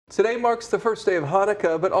Today marks the first day of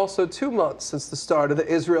Hanukkah, but also 2 months since the start of the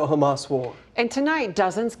Israel-Hamas war. And tonight,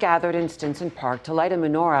 dozens gathered in Stinson Park to light a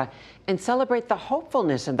menorah and celebrate the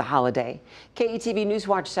hopefulness of the holiday. KETV News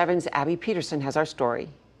Watch 7's Abby Peterson has our story.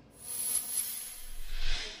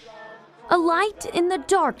 A light in the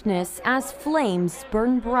darkness as flames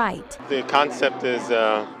burn bright. The concept is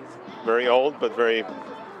very old, but very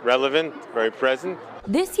relevant, very present.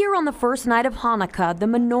 This year on the first night of Hanukkah, the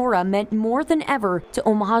menorah meant more than ever to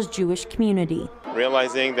Omaha's Jewish community.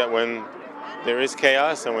 Realizing that when there is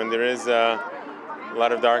chaos and when there is a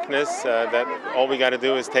lot of darkness, that all we got to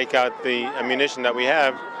do is take out the ammunition that we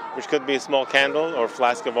have, which could be a small candle or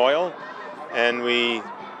flask of oil, and we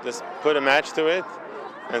just put a match to it,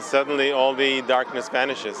 and suddenly all the darkness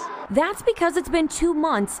vanishes. That's because it's been 2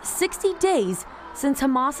 months, 60 days, since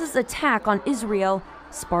Hamas's attack on Israel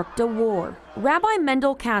sparked a war. Rabbi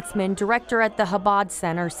Mendel Katzman, director at the Chabad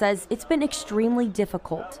Center, says it's been extremely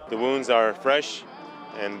difficult. The wounds are fresh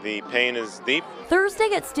and the pain is deep. Thursday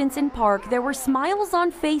at Stinson Park, there were smiles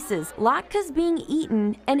on faces, latkes being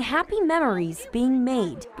eaten, and happy memories being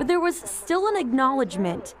made. But there was still an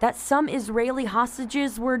acknowledgement that some Israeli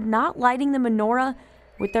hostages were not lighting the menorah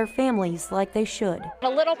with their families like they should. A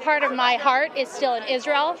little part of my heart is still in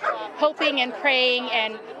Israel, hoping and praying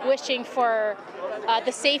and wishing for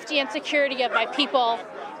the safety and security of my people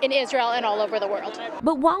in Israel and all over the world.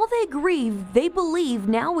 But while they grieve, they believe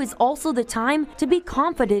now is also the time to be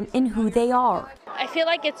confident in who they are. I feel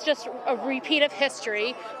like it's just a repeat of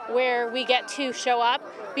history where we get to show up,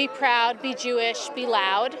 be proud, be Jewish, be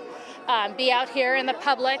loud, be out here in the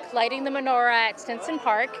public lighting the menorah at Stinson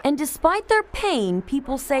Park. And despite their pain,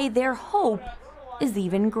 people say their hope is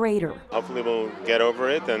even greater. Hopefully we'll get over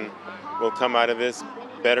it and we'll come out of this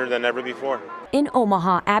better than ever before. In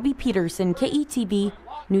Omaha, Abby Peterson, KETV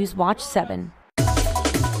News Watch 7.